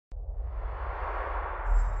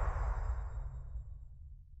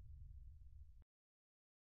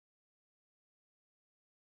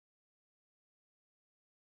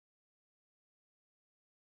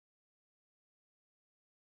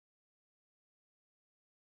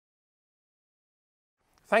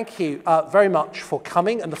Thank you very much for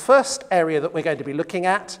coming. And the first area that we're going to be looking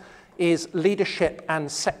at is leadership and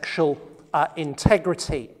sexual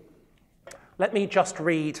integrity. Let me just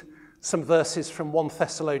read some verses from 1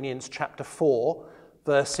 Thessalonians chapter 4,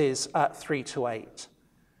 verses 3 to 8.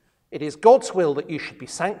 It is God's will that you should be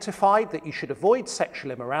sanctified, that you should avoid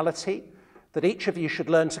sexual immorality, that each of you should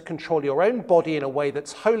learn to control your own body in a way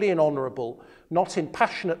that's holy and honourable, not in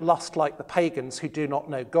passionate lust like the pagans who do not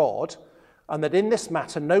know God, and that in this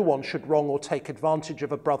matter no one should wrong or take advantage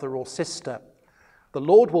of a brother or sister. The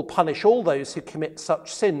Lord will punish all those who commit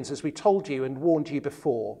such sins, as we told you and warned you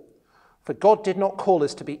before. For God did not call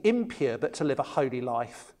us to be impure, but to live a holy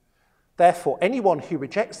life. Therefore, anyone who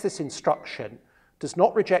rejects this instruction does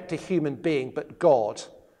not reject a human being, but God,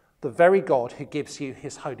 the very God who gives you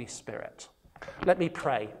his Holy Spirit. Let me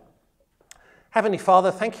pray. Heavenly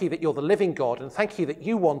Father, thank you that you're the living God, and thank you that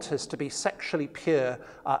you want us to be sexually pure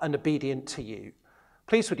and obedient to you.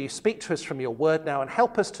 Please would you speak to us from your word now and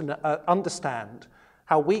help us to understand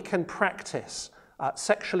how we can practice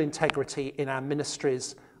sexual integrity in our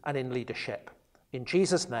ministries and in leadership. In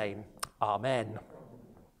Jesus' name, amen.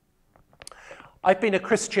 I've been a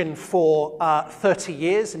Christian for 30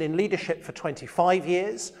 years and in leadership for 25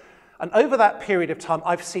 years. And over that period of time,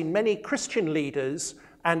 I've seen many Christian leaders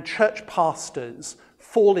and church pastors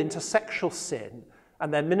fall into sexual sin,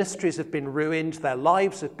 and their ministries have been ruined, their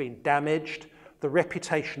lives have been damaged, the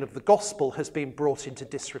reputation of the gospel has been brought into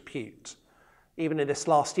disrepute. Even in this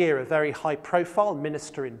last year, a very high-profile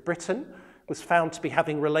minister in Britain was found to be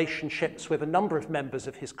having relationships with a number of members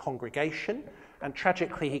of his congregation, and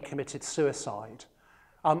tragically he committed suicide.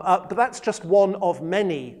 But that's just one of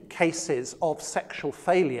many cases of sexual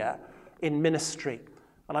failure in ministry.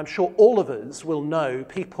 And I'm sure all of us will know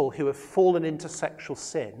people who have fallen into sexual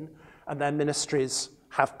sin and their ministries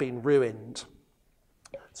have been ruined.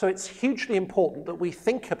 So it's hugely important that we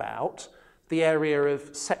think about the area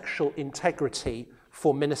of sexual integrity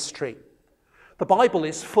for ministry. The Bible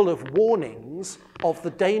is full of warnings of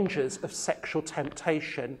the dangers of sexual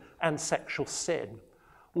temptation and sexual sin.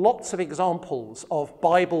 Lots of examples of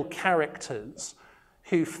Bible characters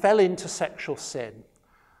who fell into sexual sin.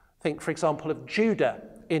 Think, for example, of Judah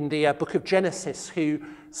in the book of Genesis, who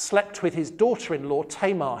slept with his daughter-in-law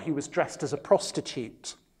Tamar, who was dressed as a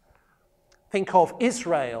prostitute. Think of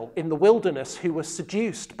Israel in the wilderness, who was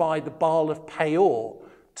seduced by the Baal of Peor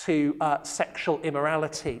to sexual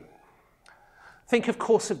immorality. Think, of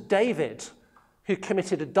course, of David, who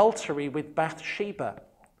committed adultery with Bathsheba.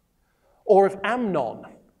 Or of Amnon,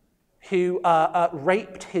 who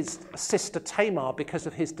raped his sister Tamar because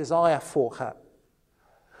of his desire for her.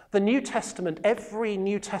 The New Testament, every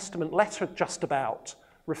New Testament letter just about,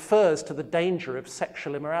 refers to the danger of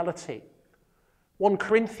sexual immorality. 1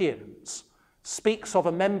 Corinthians speaks of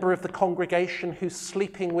a member of the congregation who's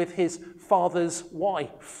sleeping with his father's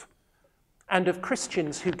wife, and of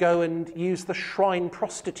Christians who go and use the shrine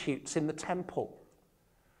prostitutes in the temple.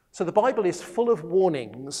 So the Bible is full of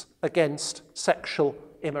warnings against sexual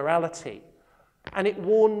immorality, and it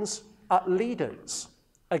warns leaders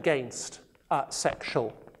against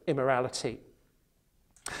sexual immorality.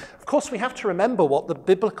 Of course, we have to remember what the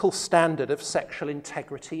biblical standard of sexual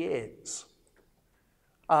integrity is.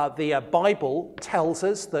 The Bible tells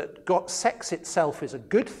us that sex itself is a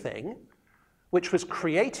good thing, which was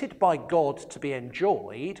created by God to be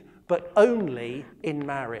enjoyed, but only in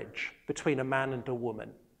marriage between a man and a woman.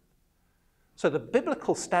 So the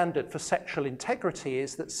biblical standard for sexual integrity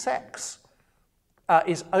is that sex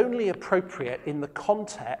is only appropriate in the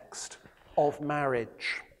context of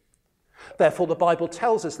marriage. Therefore, the Bible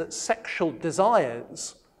tells us that sexual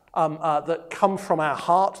desires that come from our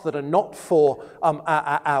heart, that are not for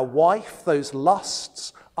our wife, those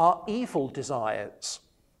lusts, are evil desires.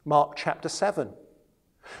 Mark chapter 7.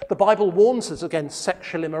 The Bible warns us against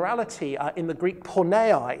sexual immorality in the Greek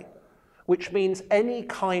porneia, which means any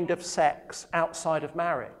kind of sex outside of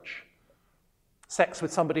marriage. Sex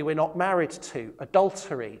with somebody we're not married to,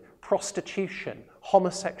 adultery, prostitution,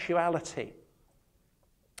 homosexuality.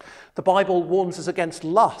 The Bible warns us against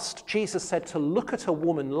lust. Jesus said to look at a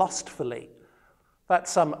woman lustfully.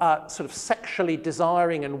 That's sort of sexually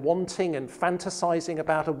desiring and wanting and fantasizing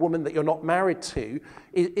about a woman that you're not married to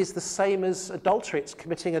is the same as adultery. It's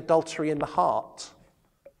committing adultery in the heart.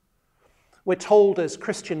 We're told as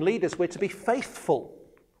Christian leaders we're to be faithful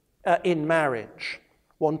in marriage.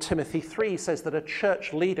 1 Timothy 3 says that a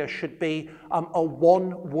church leader should be a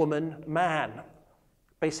one-woman man,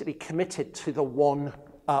 basically committed to the one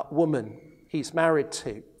woman he's married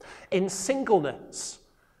to. In singleness,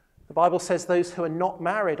 the Bible says those who are not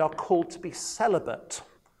married are called to be celibate.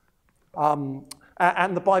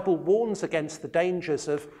 And the Bible warns against the dangers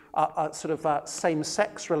of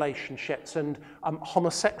same-sex relationships and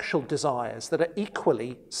homosexual desires that are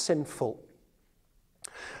equally sinful.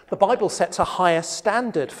 The Bible sets a higher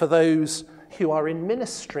standard for those who are in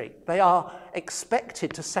ministry. They are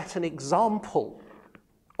expected to set an example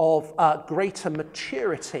of greater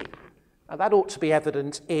maturity, and that ought to be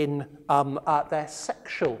evident in their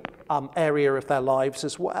sexual area of their lives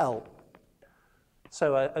as well.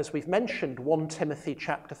 So as we've mentioned, 1 Timothy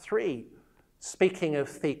chapter 3, speaking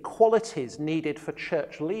of the qualities needed for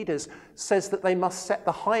church leaders, says that they must set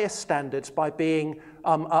the highest standards by being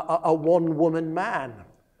a one-woman man.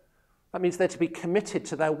 That means they're to be committed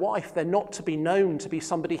to their wife. They're not to be known to be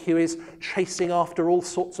somebody who is chasing after all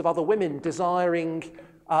sorts of other women, desiring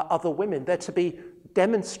other women. They're to be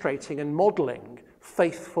demonstrating and modelling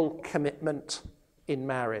faithful commitment in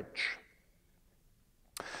marriage.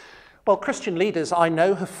 Well, Christian leaders, I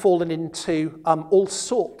know, have fallen into all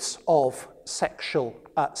sorts of sexual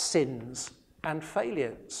sins and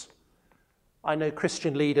failures. I know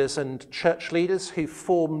Christian leaders and church leaders who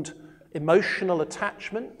formed emotional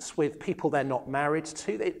attachments with people they're not married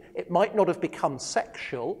to. It might not have become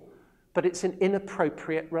sexual, but it's an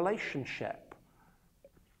inappropriate relationship.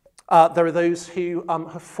 There are those who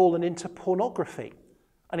have fallen into pornography,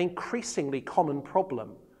 an increasingly common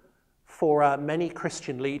problem for many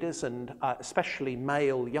Christian leaders, and especially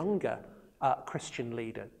male, younger Christian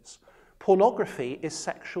leaders. Pornography is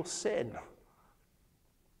sexual sin.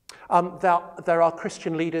 There are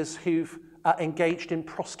Christian leaders who've engaged in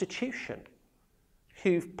prostitution,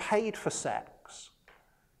 who've paid for sex,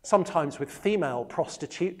 sometimes with female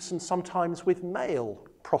prostitutes and sometimes with male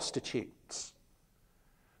prostitutes.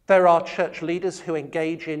 There are church leaders who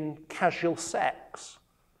engage in casual sex,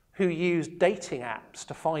 who use dating apps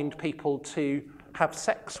to find people to have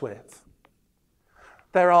sex with.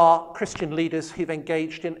 There are Christian leaders who've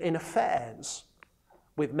engaged in affairs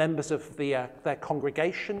with members of their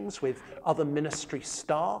congregations, with other ministry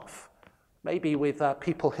staff, maybe with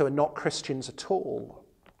people who are not Christians at all.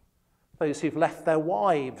 Those who've left their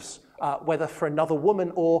wives, whether for another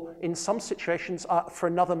woman or, in some situations, for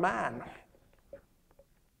another man.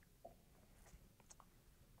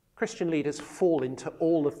 Christian leaders fall into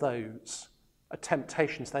all of those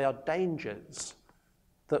temptations. They are dangers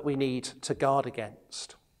that we need to guard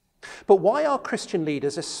against. But why are Christian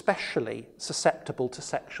leaders especially susceptible to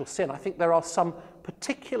sexual sin? I think there are some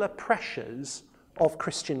particular pressures of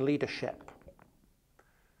Christian leadership.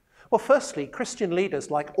 Well, firstly, Christian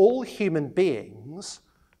leaders, like all human beings,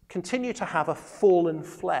 continue to have a fallen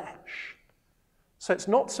flesh. So it's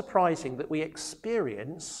not surprising that we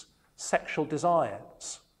experience sexual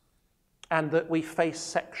desires and that we face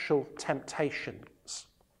sexual temptations.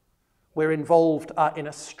 We're involved in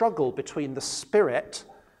a struggle between the spirit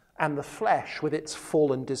and the flesh with its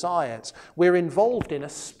fallen desires. We're involved in a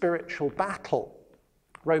spiritual battle.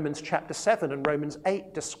 Romans chapter 7 and Romans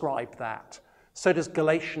 8 describe that. So does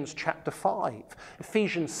Galatians chapter 5.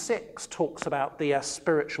 Ephesians 6 talks about the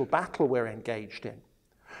spiritual battle we're engaged in.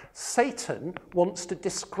 Satan wants to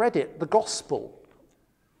discredit the gospel.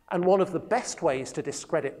 And one of the best ways to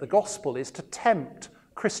discredit the gospel is to tempt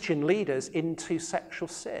Christian leaders into sexual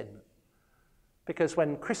sin. Because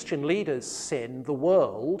when Christian leaders sin, the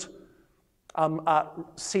world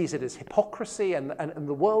sees it as hypocrisy, and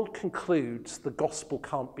the world concludes the gospel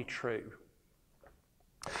can't be true.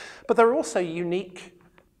 But there are also unique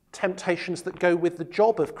temptations that go with the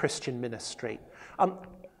job of Christian ministry.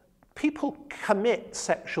 People commit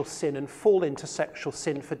sexual sin and fall into sexual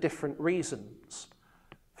sin for different reasons.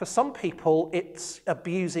 For some people, it's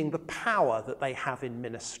abusing the power that they have in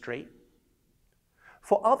ministry.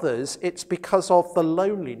 For others, it's because of the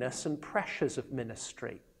loneliness and pressures of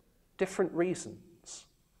ministry. Different reasons.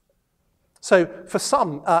 So for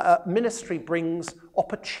some, ministry brings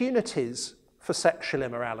opportunities for sexual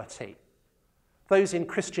immorality. Those in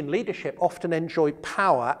Christian leadership often enjoy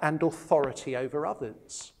power and authority over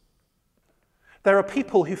others. There are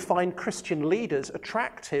people who find Christian leaders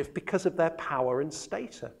attractive because of their power and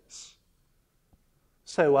status.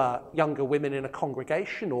 So younger women in a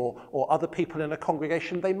congregation or other people in a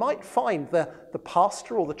congregation, they might find the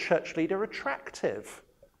pastor or the church leader attractive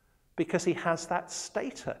because he has that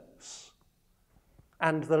status.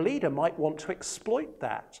 And the leader might want to exploit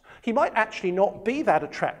that. He might actually not be that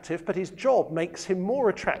attractive, but his job makes him more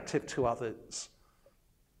attractive to others.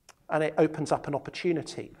 And it opens up an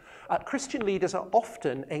opportunity. Christian leaders are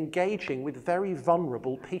often engaging with very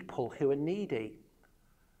vulnerable people who are needy,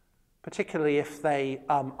 particularly if they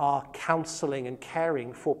are counselling and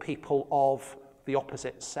caring for people of the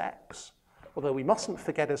opposite sex. Although we mustn't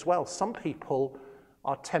forget as well, some people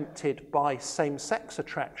are tempted by same-sex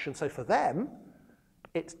attraction. So for them,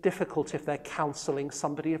 it's difficult if they're counselling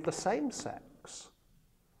somebody of the same sex.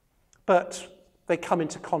 But they come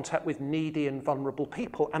into contact with needy and vulnerable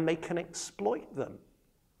people, and they can exploit them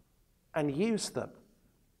and use them.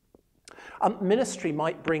 Ministry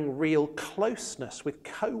might bring real closeness with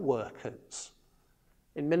co-workers.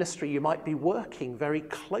 In ministry, you might be working very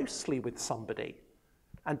closely with somebody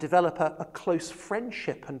and develop a close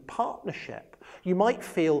friendship and partnership. You might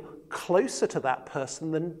feel closer to that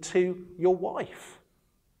person than to your wife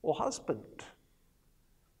or husband.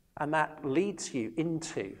 And that leads you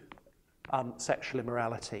into sexual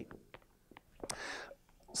immorality.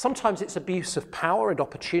 Sometimes it's abuse of power and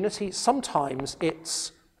opportunity. Sometimes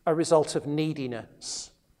it's a result of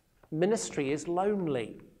neediness. Ministry is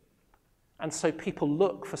lonely, and so people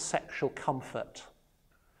look for sexual comfort.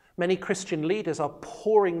 Many Christian leaders are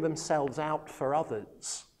pouring themselves out for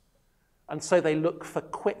others, and so they look for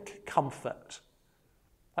quick comfort.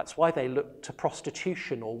 That's why they look to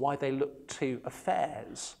prostitution or why they look to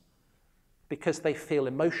affairs, because they feel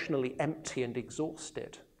emotionally empty and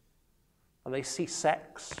exhausted. And they see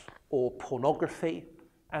sex or pornography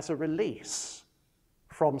as a release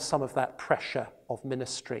from some of that pressure of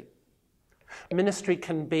ministry. Ministry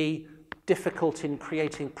can be difficult in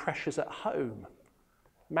creating pressures at home.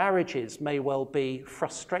 Marriages may well be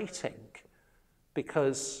frustrating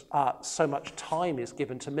because so much time is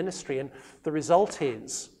given to ministry, and the result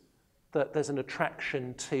is that there's an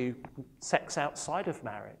attraction to sex outside of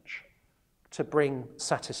marriage to bring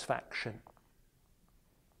satisfaction.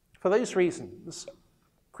 For those reasons,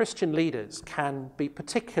 Christian leaders can be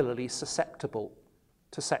particularly susceptible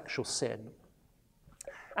to sexual sin.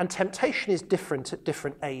 And temptation is different at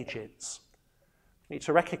different ages. We need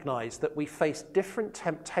to recognize that we face different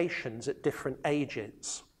temptations at different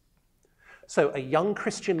ages. So a young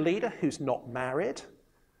Christian leader who's not married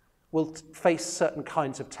will face certain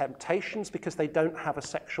kinds of temptations because they don't have a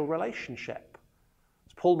sexual relationship.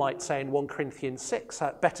 As Paul might say in 1 Corinthians 6,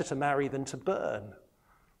 better to marry than to burn.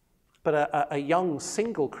 But a young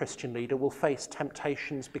single Christian leader will face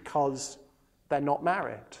temptations because they're not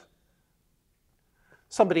married.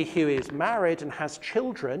 Somebody who is married and has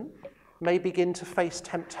children may begin to face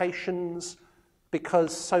temptations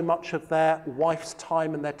because so much of their wife's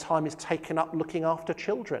time and their time is taken up looking after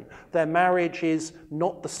children. Their marriage is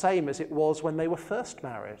not the same as it was when they were first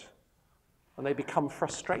married, and they become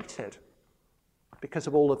frustrated because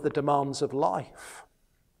of all of the demands of life.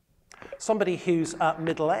 Somebody who's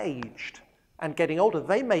middle-aged and getting older,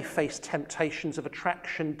 they may face temptations of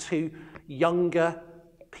attraction to younger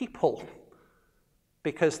people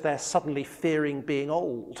because they're suddenly fearing being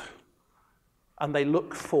old, and they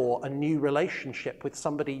look for a new relationship with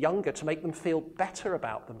somebody younger to make them feel better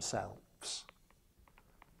about themselves.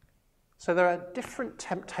 So there are different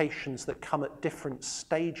temptations that come at different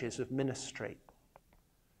stages of ministry,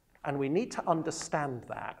 and we need to understand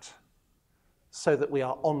that so that we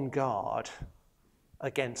are on guard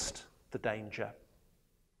against the danger.